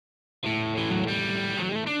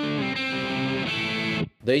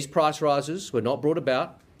These price rises were not brought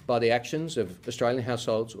about by the actions of Australian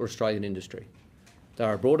households or Australian industry. They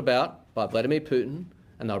are brought about by Vladimir Putin,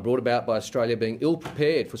 and they are brought about by Australia being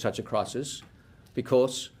ill-prepared for such a crisis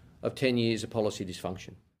because of 10 years of policy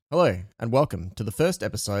dysfunction. Hello, and welcome to the first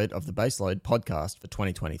episode of the Baseload podcast for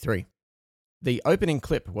 2023. The opening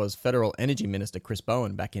clip was Federal Energy Minister Chris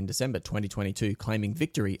Bowen back in December 2022 claiming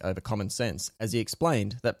victory over common sense as he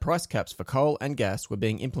explained that price caps for coal and gas were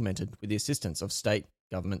being implemented with the assistance of state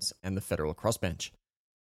governments and the federal crossbench.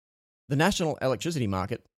 The national electricity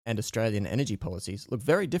market and Australian energy policies look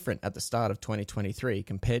very different at the start of 2023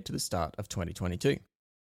 compared to the start of 2022.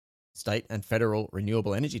 State and federal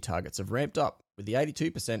renewable energy targets have ramped up, with the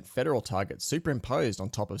 82% federal target superimposed on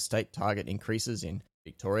top of state target increases in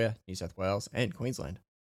Victoria, New South Wales and Queensland.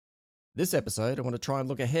 This episode, I want to try and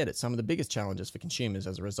look ahead at some of the biggest challenges for consumers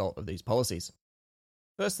as a result of these policies.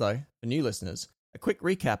 First though, for new listeners, a quick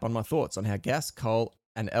recap on my thoughts on how gas, coal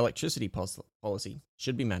and electricity policy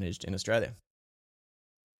should be managed in Australia.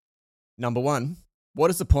 Number 1.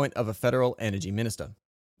 What is the point of a federal energy minister?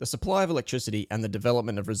 The supply of electricity and the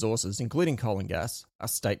development of resources, including coal and gas, are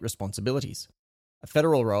state responsibilities. A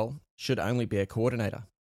federal role should only be a coordinator,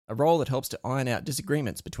 a role that helps to iron out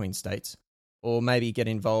disagreements between states, or maybe get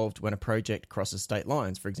involved when a project crosses state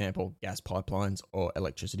lines, for example, gas pipelines or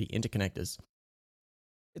electricity interconnectors.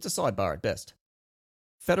 It's a sidebar at best.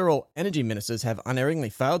 Federal energy ministers have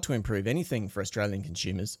unerringly failed to improve anything for Australian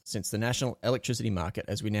consumers since the national electricity market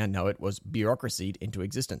as we now know it was bureaucracied into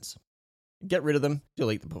existence. Get rid of them,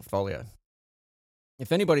 delete the portfolio.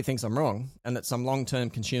 If anybody thinks I'm wrong, and that some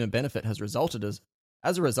long-term consumer benefit has resulted as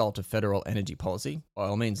a result of federal energy policy, by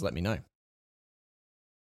all means let me know.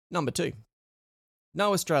 Number 2.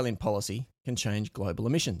 No Australian policy can change global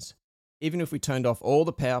emissions. Even if we turned off all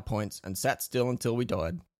the power points and sat still until we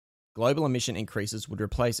died, global emission increases would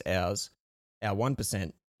replace our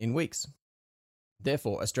 1%, in weeks.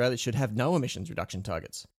 Therefore, Australia should have no emissions reduction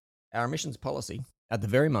targets. Our emissions policy, at the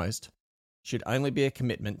very most, should only be a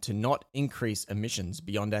commitment to not increase emissions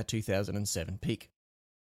beyond our 2007 peak.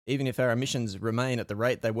 Even if our emissions remain at the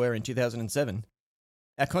rate they were in 2007,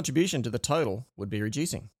 our contribution to the total would be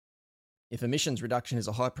reducing. If emissions reduction is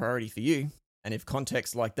a high priority for you, and if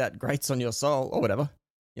context like that grates on your soul, or whatever,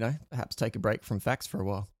 perhaps take a break from facts for a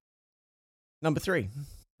while. Number 3,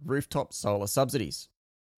 rooftop solar subsidies.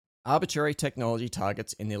 Arbitrary technology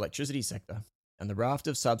targets in the electricity sector, and the raft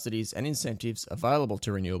of subsidies and incentives available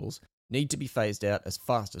to renewables need to be phased out as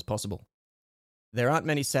fast as possible. There aren't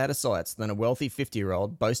many sadder sights than a wealthy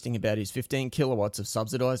 50-year-old boasting about his 15 kilowatts of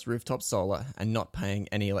subsidised rooftop solar and not paying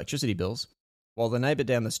any electricity bills, while the neighbour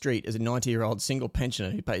down the street is a 90-year-old single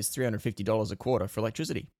pensioner who pays $350 a quarter for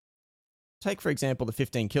electricity. Take, for example, the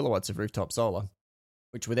 15 kilowatts of rooftop solar,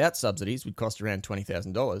 which without subsidies would cost around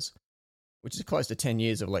 $20,000, which is close to 10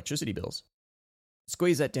 years of electricity bills.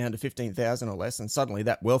 Squeeze that down to $15,000 or less, and suddenly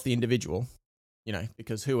that wealthy individual,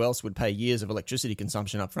 because who else would pay years of electricity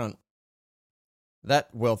consumption up front?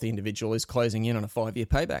 That wealthy individual is closing in on a 5-year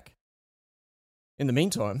payback. In the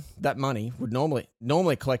meantime, that money would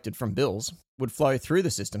normally collected from bills would flow through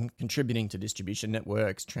the system, contributing to distribution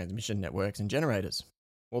networks, transmission networks, and generators.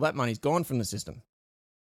 Well, that money's gone from the system.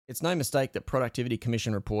 It's no mistake that Productivity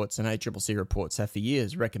Commission reports and ACCC reports have for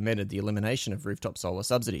years recommended the elimination of rooftop solar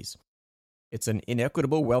subsidies. It's an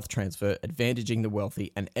inequitable wealth transfer advantaging the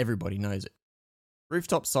wealthy, and everybody knows it.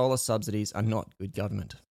 Rooftop solar subsidies are not good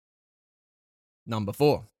government. Number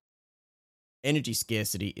 4. Energy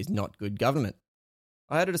scarcity is not good government.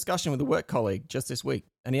 I had a discussion with a work colleague just this week,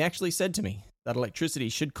 and he actually said to me that electricity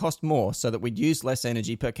should cost more so that we'd use less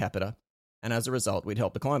energy per capita, and as a result we'd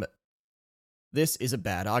help the climate. This is a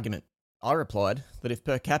bad argument. I replied that if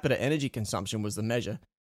per capita energy consumption was the measure,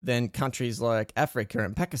 then countries like Africa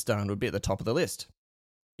and Pakistan would be at the top of the list.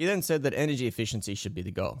 He then said that energy efficiency should be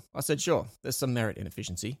the goal. I said, sure, there's some merit in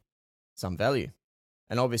efficiency, some value.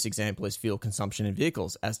 An obvious example is fuel consumption in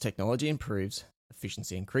vehicles. As technology improves,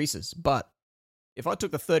 efficiency increases. But if I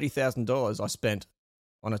took the $30,000 I spent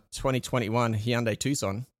on a 2021 Hyundai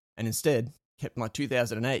Tucson and instead kept my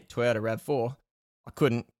 2008 Toyota RAV4, I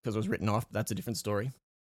couldn't because it was written off. That's a different story.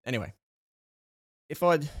 Anyway, if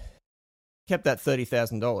I'd kept that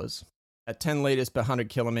 $30,000 at 10 litres per 100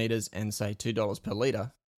 kilometres and say $2 per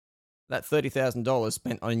litre, that $30,000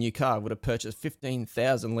 spent on a new car would have purchased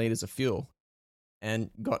 15,000 litres of fuel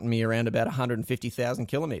and gotten me around about 150,000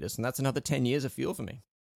 kilometres, and that's another 10 years of fuel for me.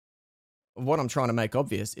 What I'm trying to make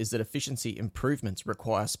obvious is that efficiency improvements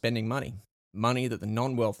require spending money that the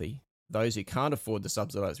non-wealthy, those who can't afford the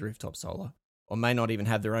subsidised rooftop solar, or may not even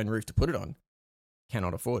have their own roof to put it on,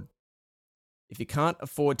 cannot afford. If you can't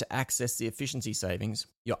afford to access the efficiency savings,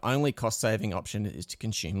 your only cost-saving option is to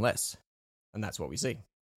consume less. And that's what we see.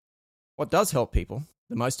 What does help people,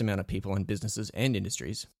 the most amount of people in businesses and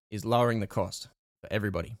industries, is lowering the cost for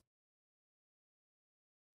everybody.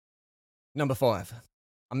 Number 5.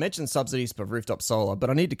 I mentioned subsidies for rooftop solar, but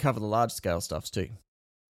I need to cover the large-scale stuffs too.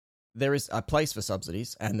 There is a place for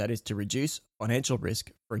subsidies, and that is to reduce financial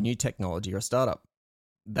risk for a new technology or a startup.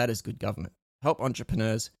 That is good government. Help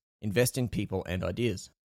entrepreneurs invest in people and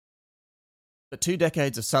ideas. But 2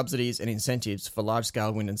 decades of subsidies and incentives for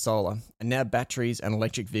large-scale wind and solar, and now batteries and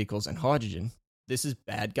electric vehicles and hydrogen, this is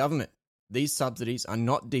bad government. These subsidies are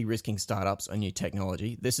not de-risking startups or new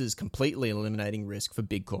technology. This is completely eliminating risk for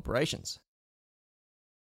big corporations.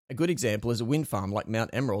 A good example is a wind farm like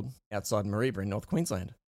Mount Emerald outside Mareeba in North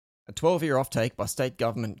Queensland. A 12-year offtake by state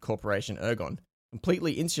government corporation Ergon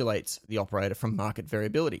completely insulates the operator from market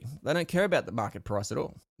variability. They don't care about the market price at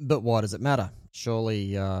all. But why does it matter?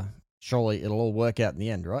 Surely it'll all work out in the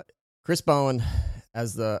end, right? Chris Bowen,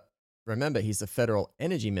 remember he's the federal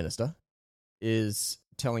energy minister, is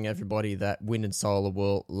telling everybody that wind and solar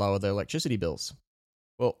will lower their electricity bills.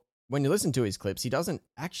 Well, when you listen to his clips, he doesn't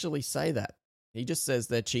actually say that. He just says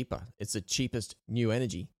they're cheaper. It's the cheapest new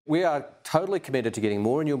energy. We are totally committed to getting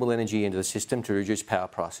more renewable energy into the system to reduce power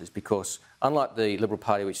prices because, unlike the Liberal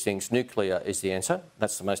Party which thinks nuclear is the answer,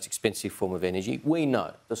 that's the most expensive form of energy, we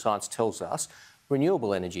know, the science tells us,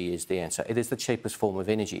 renewable energy is the answer. It is the cheapest form of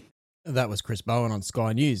energy. That was Chris Bowen on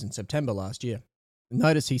Sky News in September last year.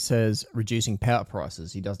 Notice he says reducing power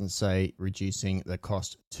prices. He doesn't say reducing the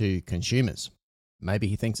cost to consumers. Maybe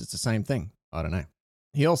he thinks it's the same thing. I don't know.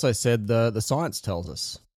 He also said the science tells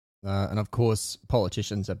us. And of course,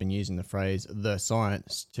 politicians have been using the phrase the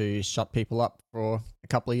science to shut people up for a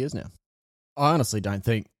couple of years now. I honestly don't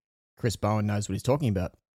think Chris Bowen knows what he's talking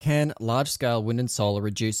about. Can large-scale wind and solar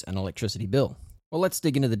reduce an electricity bill? Well, let's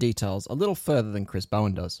dig into the details a little further than Chris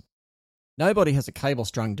Bowen does. Nobody has a cable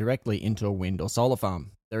strung directly into a wind or solar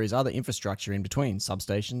farm. There is other infrastructure in between: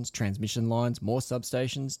 substations, transmission lines, more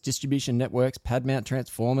substations, distribution networks, pad mount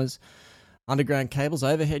transformers, underground cables,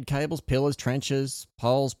 overhead cables, pillars, trenches,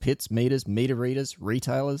 poles, pits, meters, meter readers,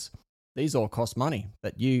 retailers. These all cost money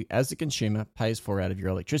that you, as the consumer, pays for out of your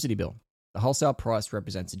electricity bill. The wholesale price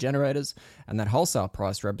represents the generators, and that wholesale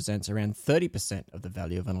price represents around 30% of the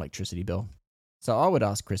value of an electricity bill. So I would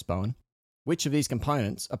ask Chris Bowen, which of these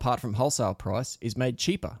components, apart from wholesale price, is made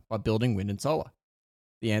cheaper by building wind and solar?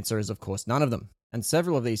 The answer is, of course, none of them. And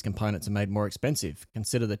several of these components are made more expensive.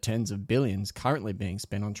 Consider the tens of billions currently being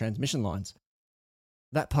spent on transmission lines.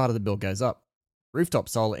 That part of the bill goes up. Rooftop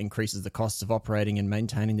solar increases the costs of operating and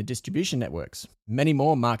maintaining the distribution networks. Many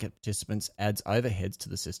more market participants adds overheads to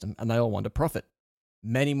the system, and they all want a profit.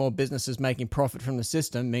 Many more businesses making profit from the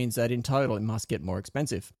system means that in total it must get more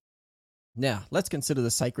expensive. Now, let's consider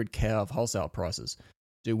the sacred cow of wholesale prices.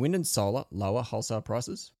 Do wind and solar lower wholesale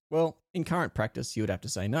prices? Well, in current practice, you would have to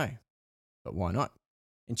say no. But why not?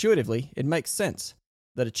 Intuitively, it makes sense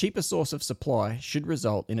that a cheaper source of supply should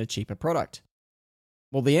result in a cheaper product.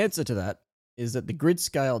 Well, the answer to that is that the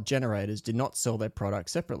grid-scale generators do not sell their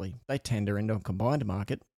products separately. They tender into a combined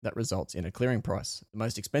market that results in a clearing price. The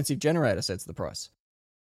most expensive generator sets the price.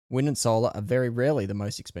 Wind and solar are very rarely the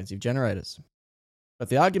most expensive generators. But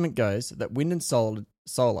the argument goes that wind and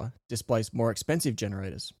solar displace more expensive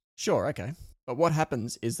generators. Sure, okay. But what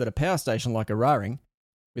happens is that a power station like Eraring,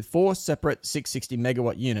 with 4 separate 660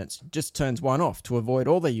 megawatt units, just turns one off to avoid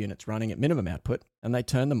all their units running at minimum output, and they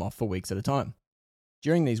turn them off for weeks at a time.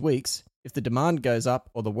 During these weeks, if the demand goes up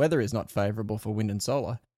or the weather is not favourable for wind and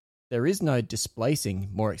solar, there is no displacing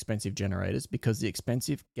more expensive generators because the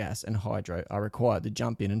expensive gas and hydro are required to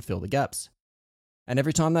jump in and fill the gaps. And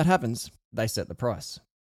every time that happens, they set the price.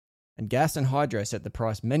 And gas and hydro set the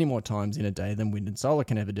price many more times in a day than wind and solar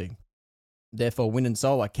can ever do. Therefore, wind and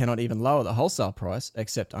solar cannot even lower the wholesale price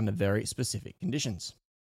except under very specific conditions.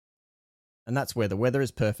 And that's where the weather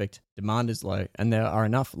is perfect, demand is low, and there are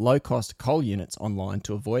enough low-cost coal units online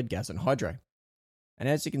to avoid gas and hydro. And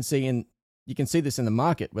as you can see this in the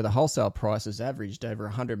market, where the wholesale price has averaged over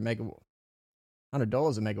 $100 a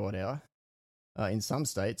megawatt hour in some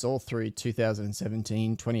states, all through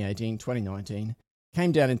 2017, 2018, 2019,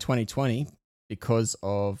 came down in 2020 because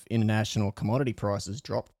of international commodity prices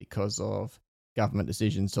dropped because of government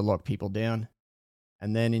decisions to lock people down.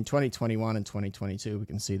 And then in 2021 and 2022, we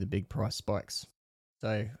can see the big price spikes.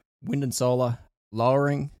 So wind and solar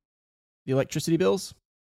lowering the electricity bills?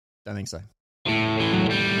 Don't think so.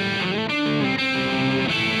 Mr.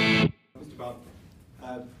 Bowen,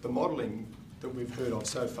 the modelling that we've heard of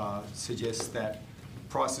so far suggests that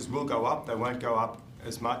prices will go up. They won't go up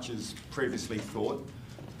as much as previously thought.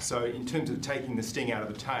 So in terms of taking the sting out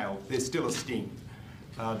of the tail, there's still a sting.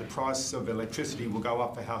 The price of electricity will go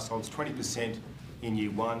up for households 20% in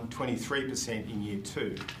year one, 23% in year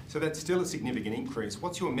two. So that's still a significant increase.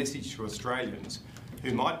 What's your message to Australians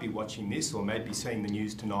who might be watching this or may be seeing the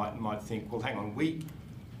news tonight and might think, well, hang on,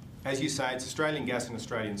 as you say, it's Australian gas and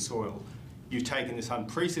Australian soil. You've taken this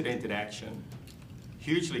unprecedented action,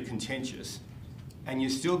 hugely contentious, and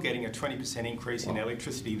you're still getting a 20% increase in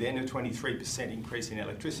electricity, then a 23% increase in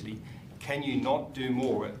electricity. Can you not do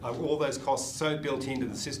more? Are all those costs so built into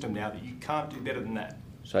the system now that you can't do better than that?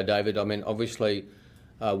 So, David, I mean, obviously,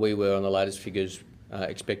 we were on the latest figures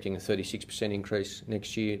expecting a 36% increase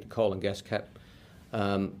next year. The coal and gas cap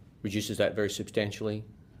reduces that very substantially,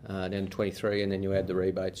 down to 23, and then you add the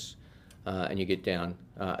rebates and you get down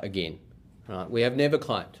again. We have never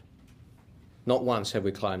claimed, not once have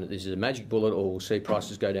we claimed that this is a magic bullet or we'll see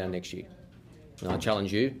prices go down next year. And I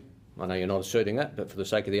challenge you. I know you're not asserting that, but for the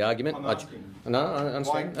sake of the argument, I'm asking. I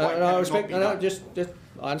understand. I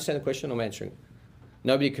understand the question. I'm answering.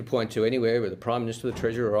 Nobody could point to anywhere where the Prime Minister, the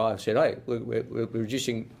Treasurer, or I have said, hey, we're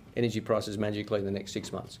reducing energy prices magically in the next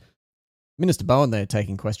 6 months. Minister Bowen there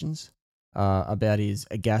taking questions about his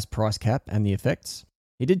gas price cap and the effects.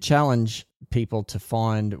 He did challenge people to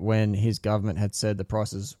find when his government had said the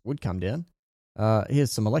prices would come down.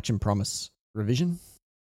 Here's some election promise revision.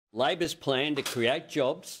 Labor's plan to create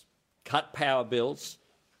jobs, cut power bills,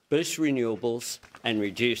 boost renewables and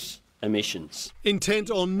reduce emissions. Intent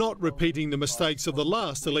on not repeating the mistakes of the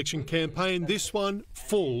last election campaign, this one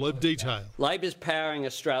full of detail. Labor's Powering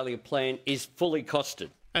Australia plan is fully costed.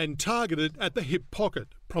 And targeted at the hip pocket,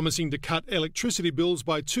 promising to cut electricity bills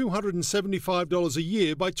by $275 a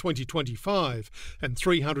year by 2025 and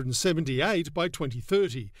 $378 by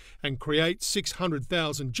 2030 and create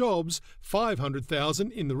 600,000 jobs,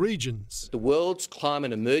 500,000 in the regions. The world's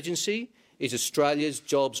climate emergency is Australia's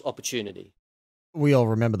jobs opportunity. We all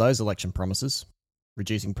remember those election promises.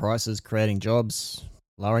 Reducing prices, creating jobs,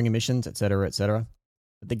 lowering emissions, etc., etc.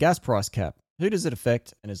 But the gas price cap, who does it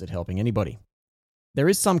affect and is it helping anybody? There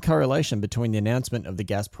is some correlation between the announcement of the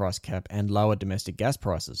gas price cap and lower domestic gas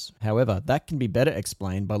prices. However, that can be better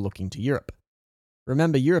explained by looking to Europe.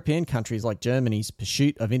 Remember, European countries like Germany's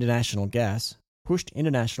pursuit of international gas pushed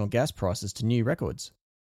international gas prices to new records.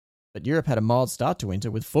 But Europe had a mild start to winter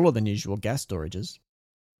with fuller than usual gas storages,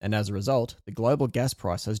 and as a result, the global gas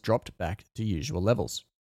price has dropped back to usual levels.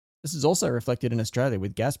 This is also reflected in Australia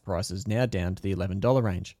with gas prices now down to the $11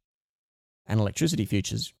 range, and electricity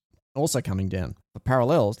futures also coming down. For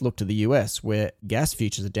parallels, look to the US, where gas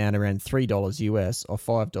futures are down around $3 US or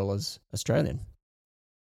 $5 Australian.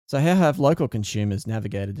 So how have local consumers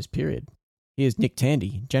navigated this period? Here's Nick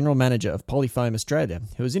Tandy, General Manager of Polyfoam Australia,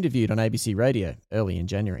 who was interviewed on ABC Radio early in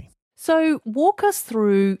January. So walk us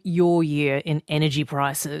through your year in energy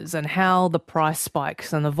prices and how the price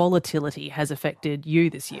spikes and the volatility has affected you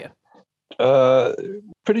this year.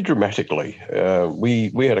 Pretty dramatically.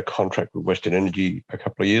 We had a contract with Western Energy a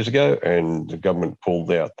couple of years ago, and the government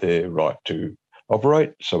pulled out their right to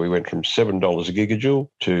operate. So we went from $7 a gigajoule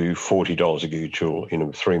to $40 a gigajoule in a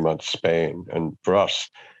 3-month span. And for us,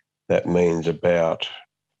 that means about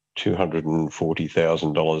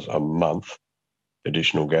 $240,000 a month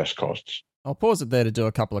additional gas costs. I'll pause it there to do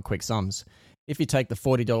a couple of quick sums. If you take the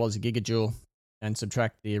 $40 a gigajoule and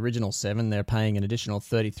subtract the original $7, they're paying an additional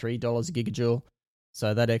 $33 a gigajoule.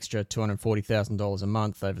 So that extra $240,000 a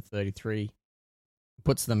month over 33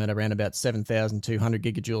 puts them at around about 7,200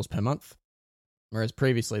 gigajoules per month, whereas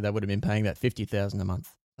previously they would have been paying about 50,000 a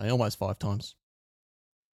month, so almost 5 times.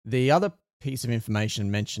 The other piece of information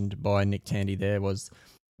mentioned by Nick Tandy there was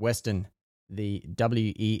Western. The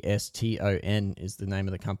WESTON is the name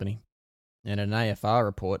of the company. And in an AFR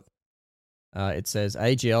report, it says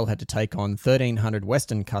AGL had to take on 1,300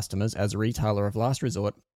 Western customers as a retailer of last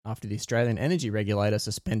resort after the Australian Energy Regulator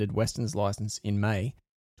suspended Western's licence in May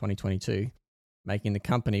 2022, making the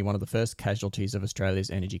company one of the first casualties of Australia's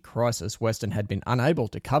energy crisis. Western had been unable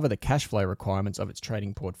to cover the cash flow requirements of its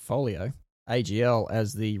trading portfolio. AGL,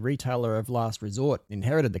 as the retailer of last resort,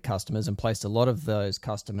 inherited the customers and placed a lot of those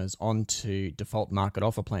customers onto default market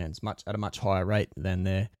offer plans at a much higher rate than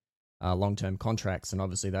their long-term contracts. And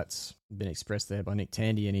obviously that's been expressed there by Nick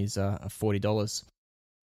Tandy in his $40.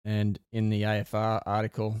 And in the AFR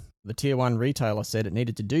article, the Tier 1 retailer said it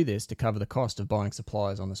needed to do this to cover the cost of buying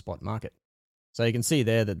supplies on the spot market. So you can see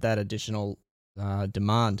there that additional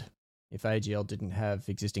demand, if AGL didn't have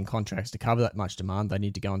existing contracts to cover that much demand, they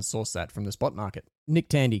need to go and source that from the spot market. Nick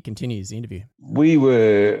Tandy continues the interview. We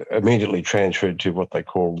were immediately transferred to what they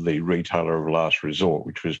called the retailer of last resort,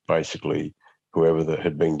 which was basically whoever that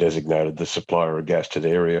had been designated the supplier of gas to the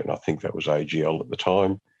area, and I think that was AGL at the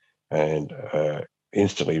time. and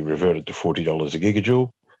instantly reverted to $40 a gigajoule.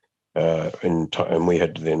 And we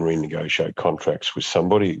had to then renegotiate contracts with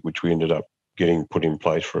somebody, which we ended up getting put in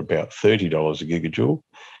place for about $30 a gigajoule.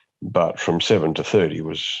 But from 7 to 30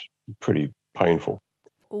 was pretty painful.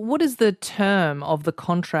 What is the term of the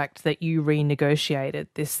contract that you renegotiated,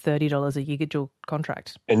 this $30 a gigajoule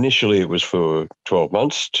contract? Initially, it was for 12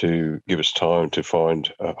 months to give us time to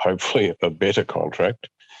find, hopefully, a better contract.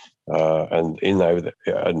 And in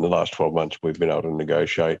the last 12 months, we've been able to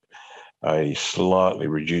negotiate a slightly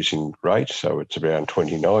reducing rate. So it's around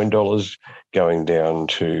 $29 going down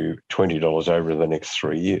to $20 over the next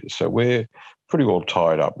 3 years. So we're pretty well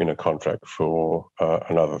tied up in a contract for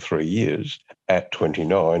another 3 years at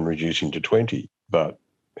 29, reducing to 20. But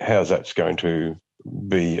how that's going to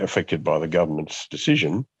be affected by the government's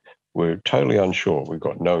decision, we're totally unsure. We've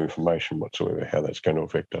got no information whatsoever how that's going to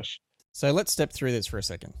affect us. So let's step through this for a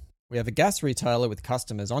second. We have a gas retailer with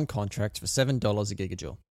customers on contract for $7 a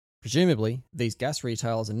gigajoule. Presumably, these gas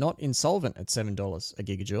retailers are not insolvent at $7 a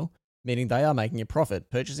gigajoule, meaning they are making a profit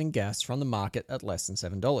purchasing gas from the market at less than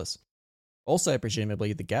 $7. Also,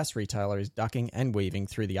 presumably, the gas retailer is ducking and weaving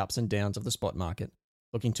through the ups and downs of the spot market,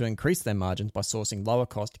 looking to increase their margins by sourcing lower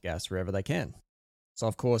cost gas wherever they can. So,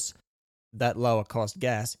 of course, that lower cost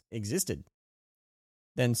gas existed.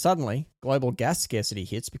 Then suddenly, global gas scarcity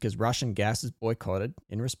hits because Russian gas is boycotted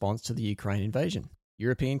in response to the Ukraine invasion.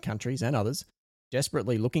 European countries and others,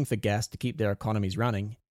 desperately looking for gas to keep their economies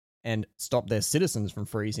running and stop their citizens from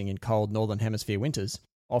freezing in cold Northern Hemisphere winters,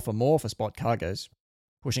 offer more for spot cargoes,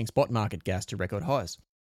 pushing spot market gas to record highs.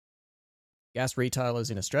 Gas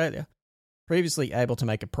retailers in Australia, previously able to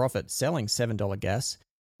make a profit selling $7 gas,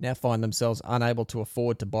 now find themselves unable to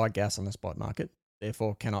afford to buy gas on the spot market,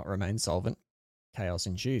 therefore cannot remain solvent. Chaos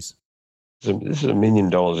ensues. This is $1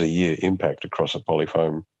 million a year impact across a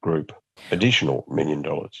Polyfoam group. Additional $1 million.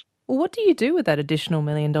 Well, what do you do with that additional $1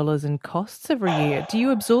 million in costs every year? Do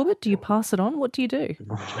you absorb it? Do you pass it on? What do you do?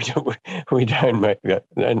 We don't make that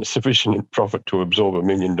sufficient profit to absorb $1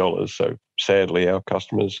 million. So sadly, our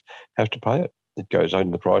customers have to pay it. It goes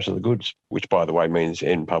under the price of the goods, which, by the way, means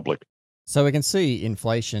end public. So we can see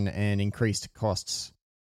inflation and increased costs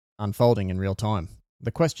unfolding in real time.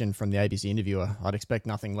 The question from the ABC interviewer, I'd expect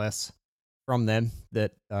nothing less from them,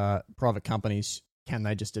 that private companies, can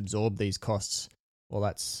they just absorb these costs? Well,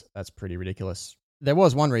 that's pretty ridiculous. There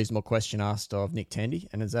was one reasonable question asked of Nick Tandy,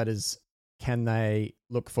 and that is, can they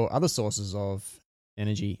look for other sources of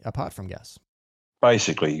energy apart from gas?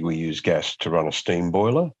 Basically, we use gas to run a steam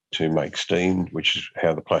boiler to make steam, which is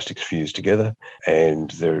how the plastics fuse together.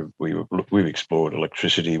 And we've explored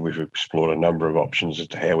electricity. We've explored a number of options as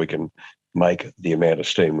to how we can make the amount of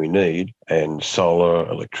steam we need. And solar,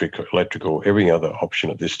 electrical, every other option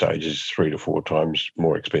at this stage is 3 to 4 times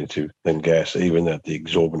more expensive than gas, even at the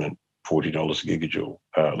exorbitant $40 a gigajoule.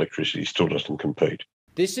 Electricity still doesn't compete.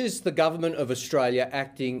 This is the government of Australia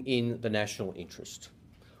acting in the national interest,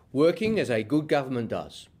 working as a good government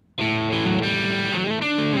does. I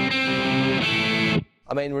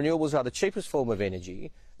mean, renewables are the cheapest form of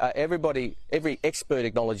energy. Every expert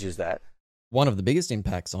acknowledges that. One of the biggest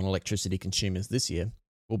impacts on electricity consumers this year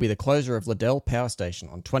will be the closure of Liddell Power Station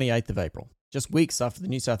on 28th of April, just weeks after the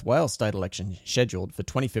New South Wales state election scheduled for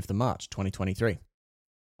 25th of March 2023.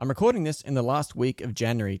 I'm recording this in the last week of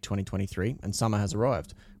January 2023, and summer has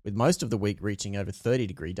arrived, with most of the week reaching over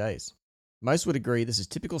 30-degree days. Most would agree this is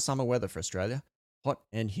typical summer weather for Australia, hot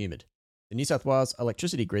and humid. The New South Wales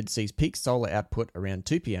electricity grid sees peak solar output around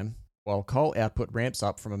 2 p.m, while coal output ramps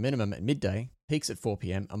up from a minimum at midday, peaks at 4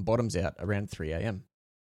 p.m, and bottoms out around 3 a.m.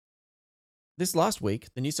 This last week,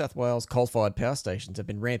 the New South Wales coal-fired power stations have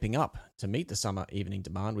been ramping up to meet the summer evening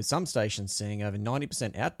demand, with some stations seeing over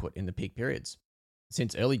 90% output in the peak periods.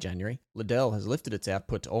 Since early January, Liddell has lifted its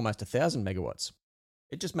output to almost 1,000 megawatts.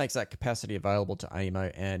 It just makes that capacity available to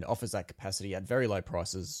AEMO and offers that capacity at very low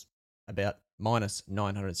prices, about minus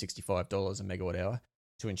 $965 a megawatt hour,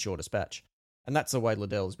 to ensure dispatch. And that's the way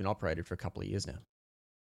Liddell has been operated for a couple of years now.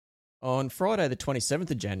 On Friday, the 27th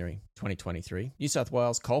of January 2023, New South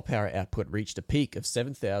Wales coal power output reached a peak of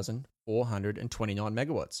 7,429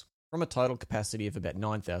 megawatts, from a total capacity of about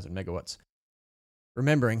 9,000 megawatts.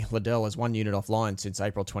 Remembering, Liddell has one unit offline since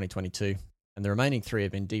April 2022, and the remaining 3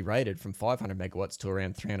 have been derated from 500 megawatts to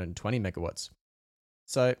around 320 megawatts.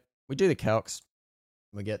 So, we do the calcs,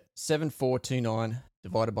 and we get 7,429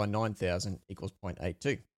 divided by 9,000 equals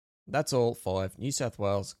 0.82. That's all 5 New South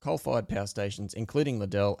Wales coal-fired power stations, including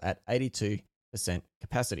Liddell, at 82%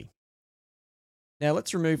 capacity. Now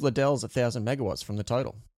let's remove Liddell's 1,000 megawatts from the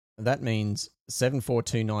total. That means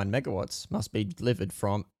 7,429 megawatts must be delivered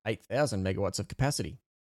from 8,000 megawatts of capacity.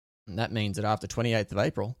 And that means that after 28th of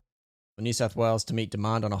April, for New South Wales to meet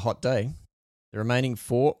demand on a hot day, the remaining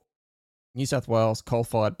 4 New South Wales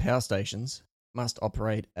coal-fired power stations must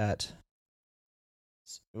operate at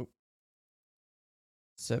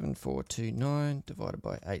 7,429 divided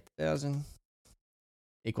by 8,000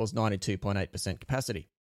 equals 92.8% capacity.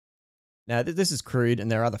 Now, this is crude,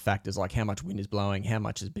 and there are other factors like how much wind is blowing, how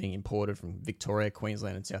much is being imported from Victoria,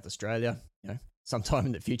 Queensland, and South Australia, sometime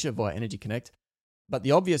in the future via Energy Connect. But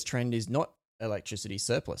the obvious trend is not electricity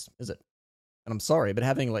surplus, is it? And I'm sorry, but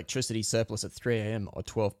having electricity surplus at 3 a.m. or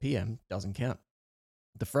 12 p.m. doesn't count.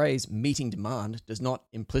 The phrase meeting demand does not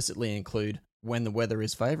implicitly include when the weather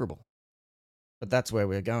is favourable. But that's where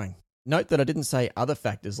we're going. Note that I didn't say other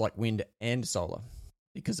factors like wind and solar,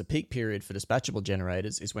 because the peak period for dispatchable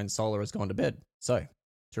generators is when solar has gone to bed. So,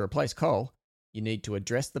 to replace coal, you need to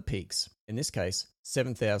address the peaks, in this case,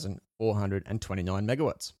 7,429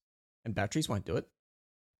 megawatts. And batteries won't do it.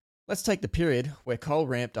 Let's take the period where coal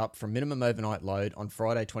ramped up from minimum overnight load on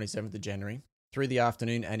Friday 27th of January through the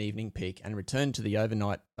afternoon and evening peak and returned to the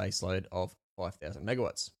overnight baseload of 5,000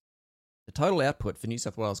 megawatts. The total output for New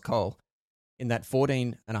South Wales coal in that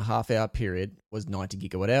 14.5-hour period was 90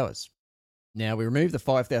 gigawatt hours. Now, we remove the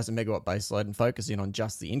 5,000 megawatt baseload and focus in on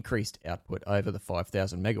just the increased output over the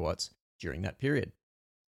 5,000 megawatts during that period.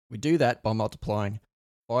 We do that by multiplying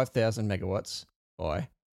 5,000 megawatts by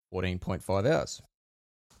 14.5 hours.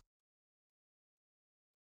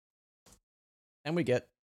 And we get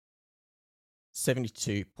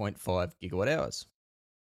 72.5 gigawatt hours.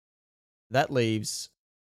 That leaves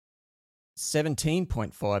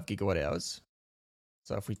 17.5 gigawatt hours.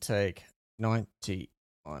 So if we take 90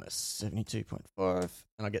 minus 72.5,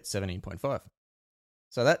 and I get 17.5.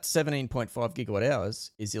 So that 17.5 gigawatt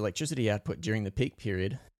hours is the electricity output during the peak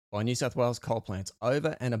period by New South Wales coal plants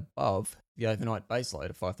over and above the overnight baseload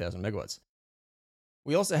of 5,000 megawatts.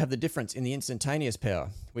 We also have the difference in the instantaneous power,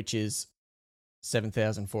 which is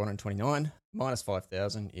 7,429 minus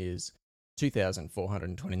 5,000 is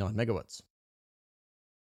 2,429 megawatts.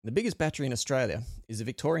 The biggest battery in Australia is the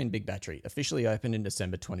Victorian Big Battery, officially opened in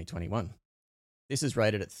December 2021. This is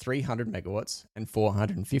rated at 300 megawatts and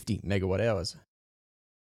 450 megawatt hours.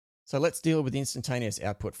 So let's deal with the instantaneous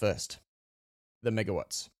output first, the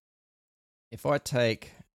megawatts. If I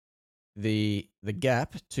take the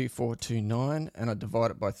gap, 2,429, and I divide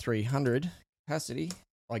it by 300 capacity,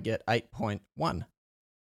 I get 8.1.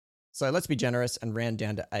 So let's be generous and round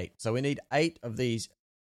down to 8. So we need 8 of these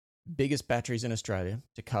biggest batteries in Australia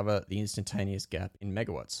to cover the instantaneous gap in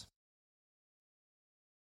megawatts.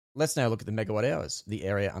 Let's now look at the megawatt hours, the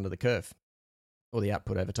area under the curve, or the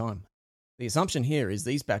output over time. The assumption here is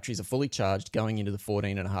these batteries are fully charged going into the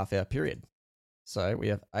 14.5-hour period. So we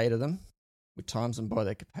have 8 of them. We times them by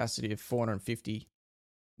their capacity of 450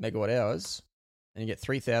 megawatt hours, and you get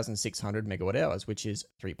 3,600 megawatt hours, which is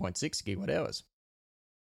 3.6 gigawatt hours.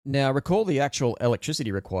 Now, recall the actual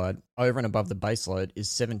electricity required over and above the baseload is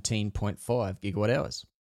 17.5 gigawatt hours.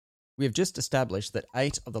 We have just established that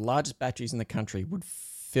 8 of the largest batteries in the country would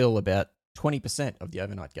fill about 20% of the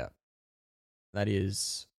overnight gap. That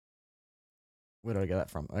is, where did I get that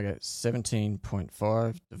from? Okay,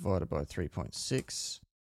 17.5 divided by 3.6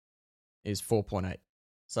 is 4.8.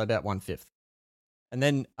 So about 1/5. And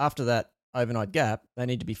then after that overnight gap, they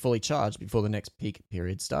need to be fully charged before the next peak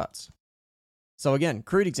period starts. So again,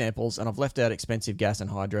 crude examples, and I've left out expensive gas and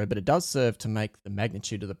hydro, but it does serve to make the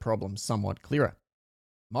magnitude of the problem somewhat clearer.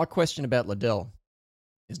 My question about Liddell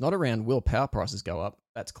is not around will power prices go up,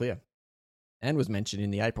 that's clear, and was mentioned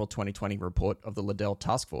in the April 2020 report of the Liddell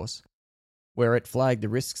Task Force, where it flagged the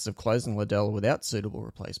risks of closing Liddell without suitable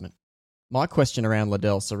replacement. My question around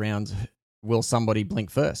Liddell surrounds will somebody blink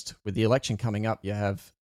first? With the election coming up, you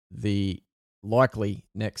have the likely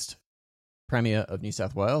next Premier of New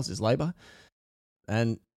South Wales is Labor,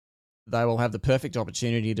 and they will have the perfect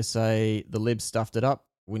opportunity to say the Libs stuffed it up,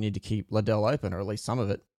 we need to keep Liddell open, or at least some of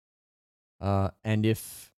it. And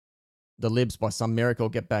if the Libs by some miracle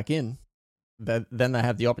get back in, then they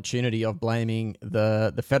have the opportunity of blaming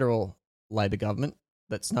the federal Labor government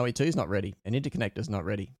that Snowy 2 is not ready and Interconnector's not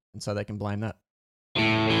ready, and so they can blame that.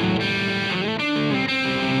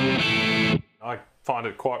 I find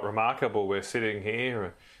it quite remarkable we're sitting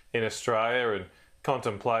here in Australia and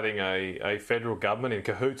contemplating a federal government in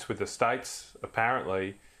cahoots with the states,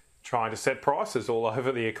 apparently trying to set prices all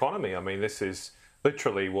over the economy. I mean, this is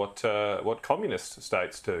literally what communist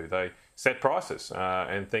states do. They set prices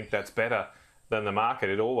and think that's better than the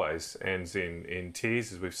market. It always ends in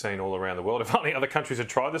tears, as we've seen all around the world. If only other countries had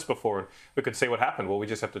tried this before and we could see what happened. Well, we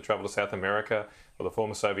just have to travel to South America or the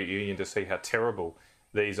former Soviet Union to see how terrible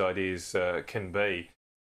these ideas can be.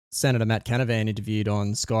 Senator Matt Canavan interviewed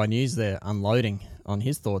on Sky News there, unloading on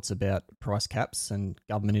his thoughts about price caps and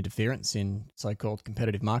government interference in so-called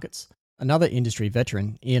competitive markets. Another industry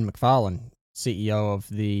veteran, Ian McFarlane, CEO of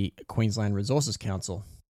the Queensland Resources Council,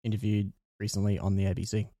 interviewed recently on the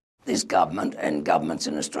ABC. This government and governments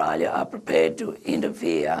in Australia are prepared to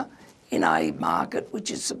interfere in a market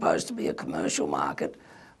which is supposed to be a commercial market,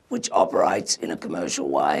 which operates in a commercial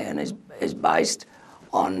way and is based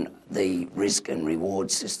on the risk and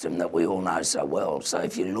reward system that we all know so well. So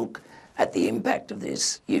if you look at the impact of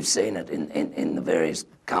this, you've seen it in the various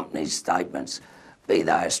companies' statements, be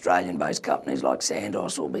they Australian-based companies like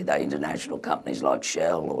Santos, or be they international companies like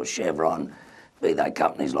Shell or Chevron, be they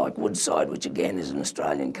companies like Woodside, which again is an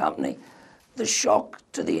Australian company. The shock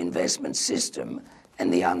to the investment system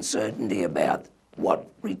and the uncertainty about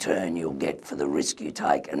what return you'll get for the risk you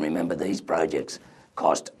take. And remember, these projects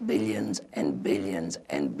cost billions and billions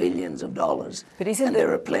and billions of dollars. And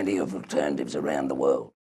there are plenty of alternatives around the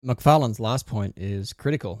world. McFarlane's last point is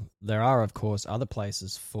critical. There are, of course, other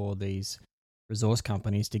places for these resource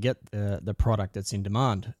companies to get the product that's in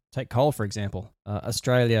demand. Take coal, for example.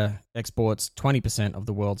 Australia exports 20% of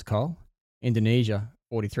the world's coal. Indonesia,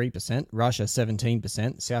 43%. Russia,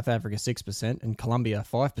 17%. South Africa, 6%. And Colombia,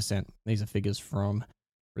 5%. These are figures from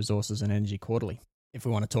Resources and Energy Quarterly. If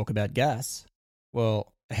we want to talk about gas,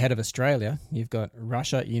 well, ahead of Australia, you've got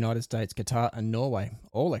Russia, United States, Qatar and Norway.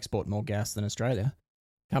 All export more gas than Australia.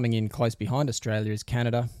 Coming in close behind Australia is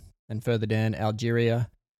Canada, and further down, Algeria,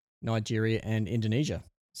 Nigeria and Indonesia.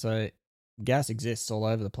 So gas exists all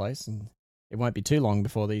over the place, and it won't be too long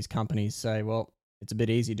before these companies say, well, it's a bit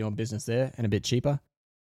easier doing business there and a bit cheaper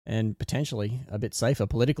and potentially a bit safer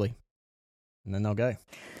politically. And then they'll go.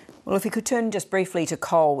 Well, if we could turn just briefly to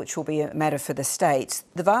coal, which will be a matter for the states.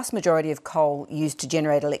 The vast majority of coal used to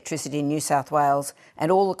generate electricity in New South Wales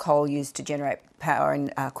and all the coal used to generate power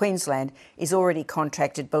in Queensland is already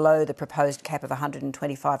contracted below the proposed cap of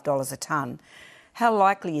 $125 a tonne. How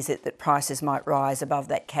likely is it that prices might rise above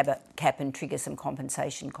that cap and trigger some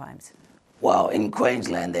compensation claims? Well, in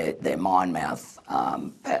Queensland, they're mine mouth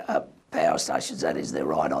power stations. That is, they're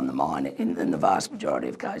right on the mine in the vast majority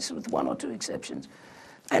of cases, with one or two exceptions,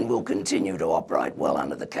 and will continue to operate well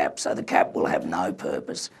under the cap. So the cap will have no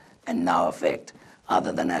purpose and no effect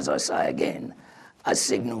other than, as I say again, a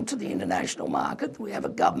signal to the international market that we have a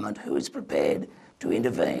government who is prepared to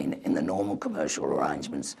intervene in the normal commercial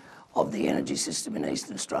arrangements of the energy system in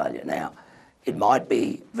Eastern Australia. Now, it might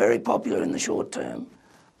be very popular in the short term,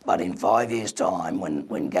 but in 5 years' time,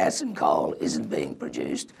 when gas and coal isn't being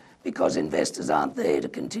produced because investors aren't there to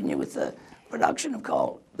continue with the production of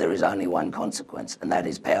coal, there is only one consequence, and that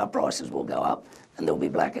is power prices will go up and there'll be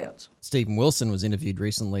blackouts. Stephen Wilson was interviewed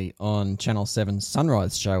recently on Channel 7's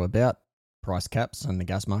Sunrise show about price caps and the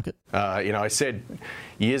gas market. I said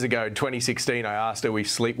years ago, 2016, I asked, are we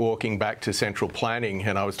sleepwalking back to central planning?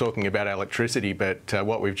 And I was talking about electricity, but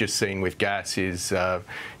what we've just seen with gas is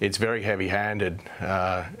it's very heavy-handed,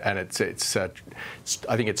 and I think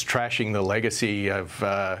it's trashing the legacy of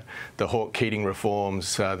the Hawke-Keating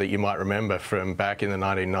reforms that you might remember from back in the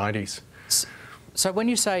 1990s. So when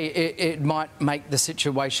you say it might make the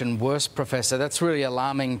situation worse, Professor, that's really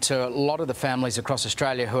alarming to a lot of the families across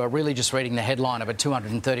Australia who are really just reading the headline of a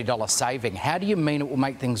 $230 saving. How do you mean it will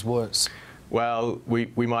make things worse? Well, we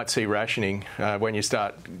might see rationing. When you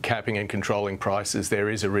start capping and controlling prices, there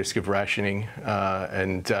is a risk of rationing.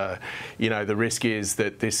 The risk is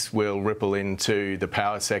that this will ripple into the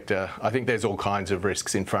power sector. I think there's all kinds of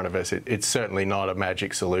risks in front of us. It's certainly not a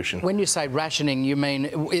magic solution. When you say rationing, you mean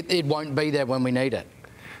it won't be there when we need it?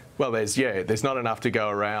 Well, there's not enough to go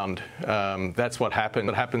around. That's what happens.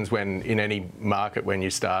 It happens in any market when you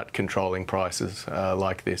start controlling prices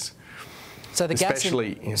like this. So the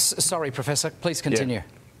sorry, Professor, please continue. Yeah.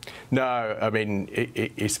 No, I mean,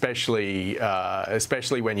 especially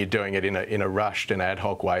when you're doing it in a rushed and ad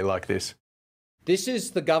hoc way like this. This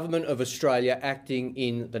is the government of Australia acting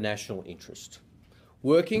in the national interest,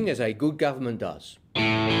 working as a good government does.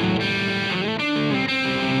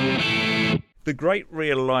 The great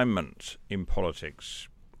realignment in politics,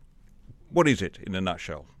 what is it in a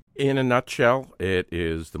nutshell? In a nutshell, it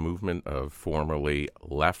is the movement of formerly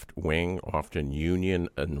left-wing, often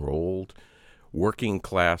union-enrolled,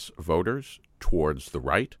 working-class voters towards the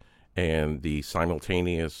right, and the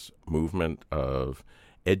simultaneous movement of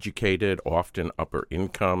educated, often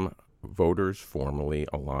upper-income voters formerly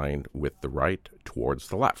aligned with the right towards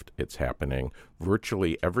the left. It's happening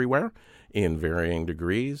virtually everywhere in varying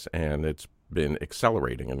degrees, and it's been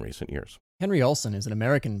accelerating in recent years. Henry Olsen is an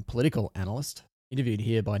American political analyst, interviewed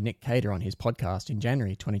here by Nick Cater on his podcast in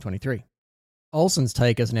January 2023. Olsen's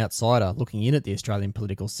take as an outsider looking in at the Australian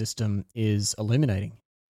political system is illuminating.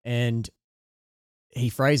 And he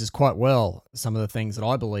phrases quite well some of the things that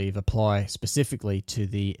I believe apply specifically to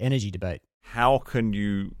the energy debate. How can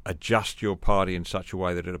you adjust your party in such a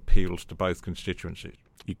way that it appeals to both constituencies?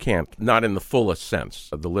 You can't, not in the fullest sense.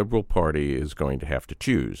 The Liberal Party is going to have to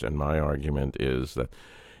choose, and my argument is that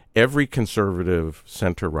every conservative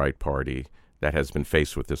centre-right party that has been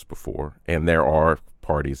faced with this before, and there are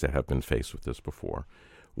parties that have been faced with this before,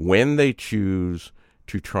 when they choose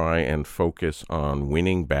to try and focus on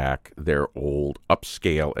winning back their old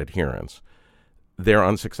upscale adherents, they're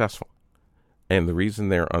unsuccessful. And the reason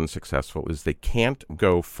they're unsuccessful is they can't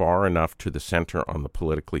go far enough to the center on the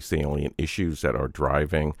politically salient issues that are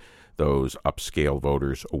driving those upscale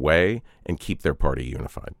voters away and keep their party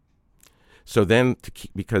unified. So then,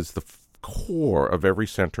 because the core of every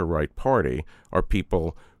center-right party are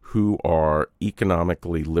people who are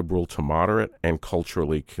economically liberal to moderate and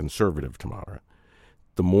culturally conservative to moderate.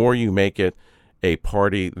 The more you make it a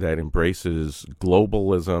party that embraces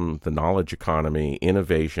globalism, the knowledge economy,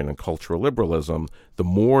 innovation, and cultural liberalism, the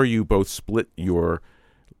more you both split your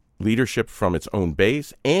leadership from its own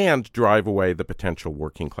base and drive away the potential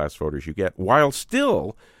working class voters you get, while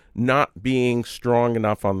still not being strong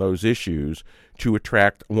enough on those issues to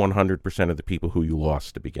attract 100% of the people who you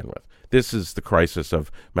lost to begin with. This is the crisis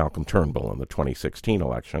of Malcolm Turnbull in the 2016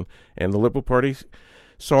 election, and the Liberal Party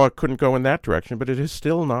saw it couldn't go in that direction, but it has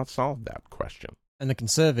still not solved that question. And the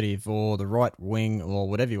Conservative or the right wing or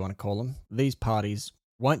whatever you want to call them, these parties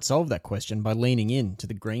won't solve that question by leaning in to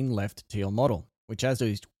the green left teal model, which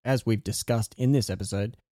as we've discussed in this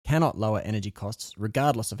episode, cannot lower energy costs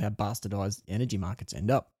regardless of how bastardised energy markets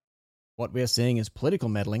end up. What we are seeing is political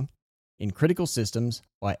meddling in critical systems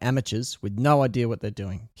by amateurs with no idea what they're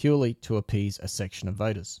doing, purely to appease a section of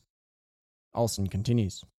voters. Olsen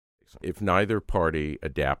continues. If neither party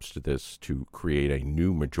adapts to this to create a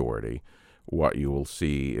new majority, what you will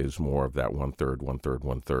see is more of that one-third, one-third,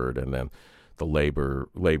 one-third, and then the Labour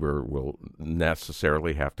will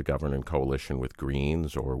necessarily have to govern in coalition with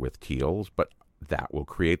Greens or with Teals, but that will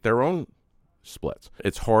create their own splits.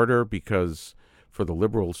 It's harder because for the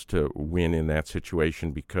Liberals to win in that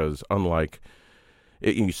situation because unlike,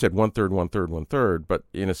 you said one-third, one-third, one-third, but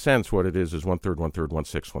in a sense what it is one-third, one-third,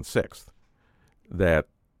 one-sixth, one-sixth. That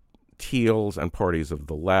Teals and parties of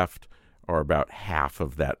the left are about half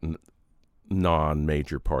of that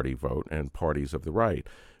non-major party vote and parties of the right.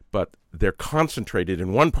 But they're concentrated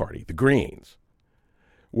in one party, the Greens.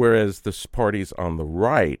 Whereas the parties on the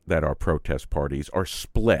right that are protest parties are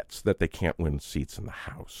splits that they can't win seats in the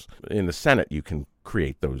House. In the Senate, you can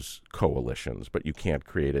create those coalitions, but you can't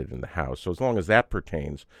create it in the House. So as long as that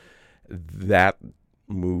pertains, that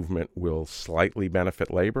movement will slightly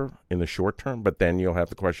benefit Labour in the short term, but then you'll have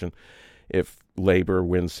the question, if Labour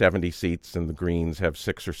wins 70 seats and the Greens have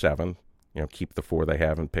 6 or 7, keep the 4 they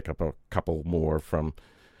have and pick up a couple more from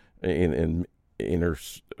in inner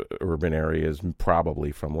urban areas,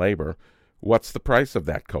 probably from Labour, what's the price of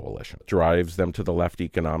that coalition? It drives them to the left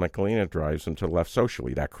economically and it drives them to the left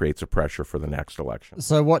socially. That creates a pressure for the next election.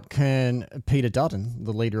 So what can Peter Dutton,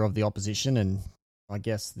 the leader of the opposition and I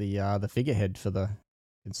guess the figurehead for the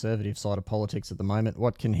Conservative side of politics at the moment,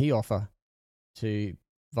 what can he offer to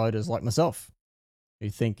voters like myself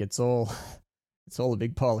who think it's all a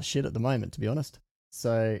big pile of shit at the moment, to be honest?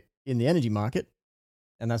 So in the energy market,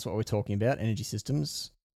 and that's what we're talking about, energy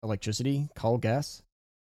systems, electricity, coal, gas,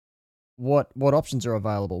 what options are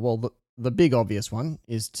available? Well, the big obvious one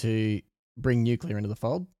is to bring nuclear into the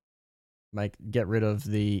fold, get rid of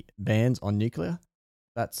the bans on nuclear.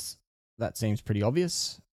 That seems pretty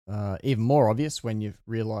obvious. Even more obvious when you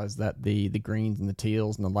realise that the Greens and the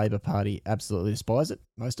Teals and the Labor Party absolutely despise it,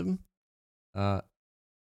 most of them.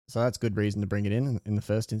 So that's good reason to bring it in the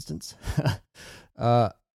first instance.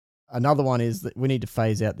 Another one is that we need to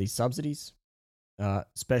phase out these subsidies,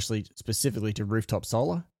 specifically to rooftop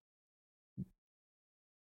solar.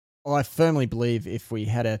 I firmly believe if we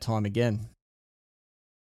had our time again,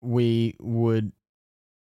 we would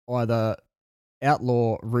either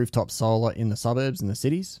outlaw rooftop solar in the suburbs and the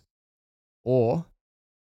cities, or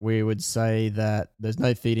we would say that there's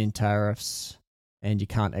no feed-in tariffs and you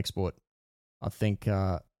can't export. I think,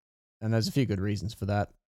 and there's a few good reasons for that.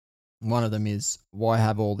 One of them is, why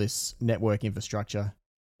have all this network infrastructure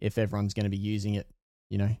if everyone's going to be using it,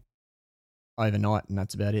 overnight and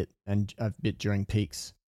that's about it, and a bit during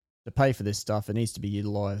peaks? To pay for this stuff, it needs to be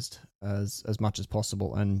utilised as much as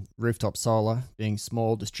possible, and rooftop solar, being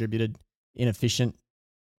small, distributed, inefficient,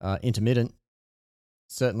 intermittent,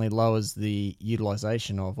 certainly lowers the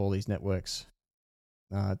utilisation of all these networks.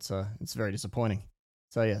 It's very disappointing.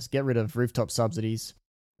 So yes, get rid of rooftop subsidies.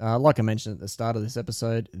 Like I mentioned at the start of this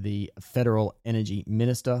episode, the federal energy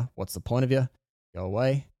minister, what's the point of you? Go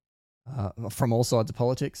away from all sides of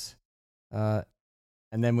politics. And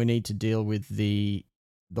then we need to deal with the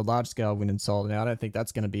large-scale wind and solar. Now, I don't think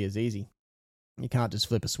that's going to be as easy. You can't just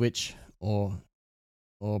flip a switch or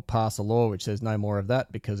pass a law which says no more of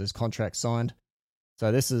that because there's contracts signed.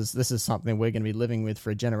 So this is something we're going to be living with for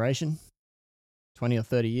a generation, 20 or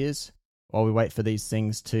 30 years, while we wait for these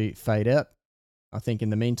things to fade out. I think in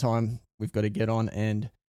the meantime, we've got to get on and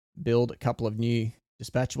build a couple of new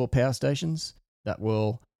dispatchable power stations that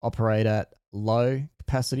will operate at low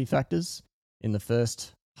capacity factors in the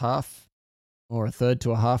first half or a third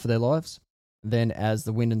to a half of their lives. Then as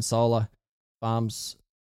the wind and solar farms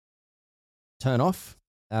turn off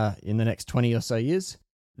in the next 20 or so years,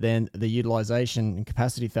 then the utilization and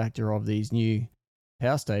capacity factor of these new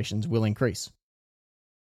power stations will increase.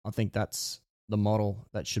 I think that's the model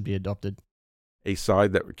that should be adopted. A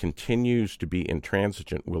side that continues to be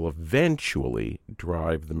intransigent will eventually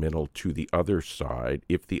drive the middle to the other side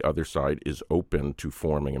if the other side is open to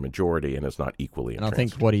forming a majority and is not equally intransigent. And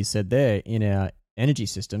I think what he said there in our energy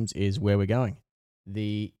systems is where we're going.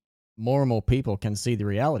 The more and more people can see the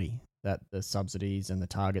reality that the subsidies and the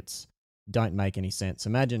targets don't make any sense.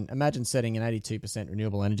 Imagine setting an 82%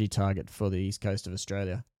 renewable energy target for the east coast of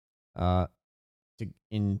Australia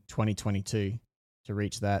in 2022 to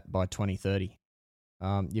reach that by 2030.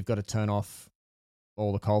 You've got to turn off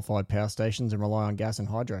all the coal-fired power stations and rely on gas and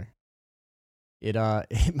hydro. It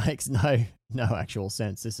makes no actual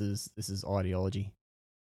sense. This is ideology,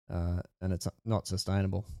 and it's not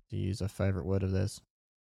sustainable, to use a favourite word of theirs.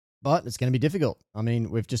 But it's going to be difficult. I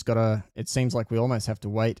mean, we've just got to. It seems like we almost have to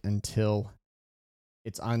wait until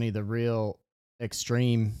it's only the real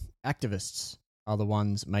extreme activists are the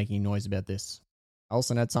ones making noise about this.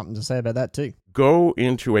 Olsen had something to say about that too. Go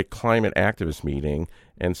into a climate activist meeting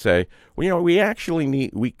and say, well, we actually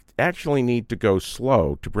need to go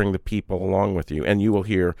slow to bring the people along with you, and you will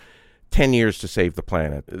hear 10 years to save the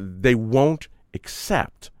planet. They won't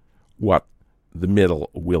accept what the middle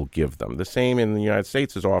will give them. The same in the United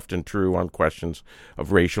States is often true on questions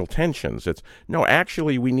of racial tensions. It's, no,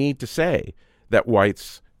 actually, we need to say that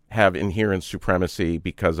whites have inherent supremacy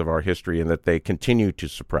because of our history and that they continue to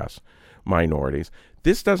suppress minorities.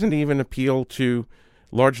 This doesn't even appeal to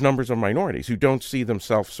large numbers of minorities who don't see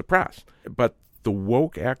themselves suppressed. But the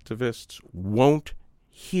woke activists won't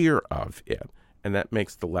hear of it, and that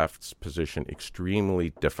makes the left's position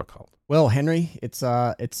extremely difficult. Well, Henry, it's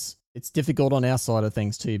difficult on our side of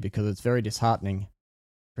things too, because it's very disheartening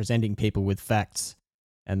presenting people with facts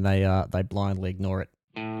and they blindly ignore it.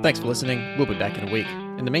 Thanks for listening. We'll be back in a week.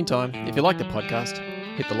 In the meantime, if you like the podcast,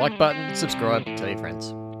 hit the like button, subscribe, tell your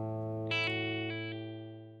friends.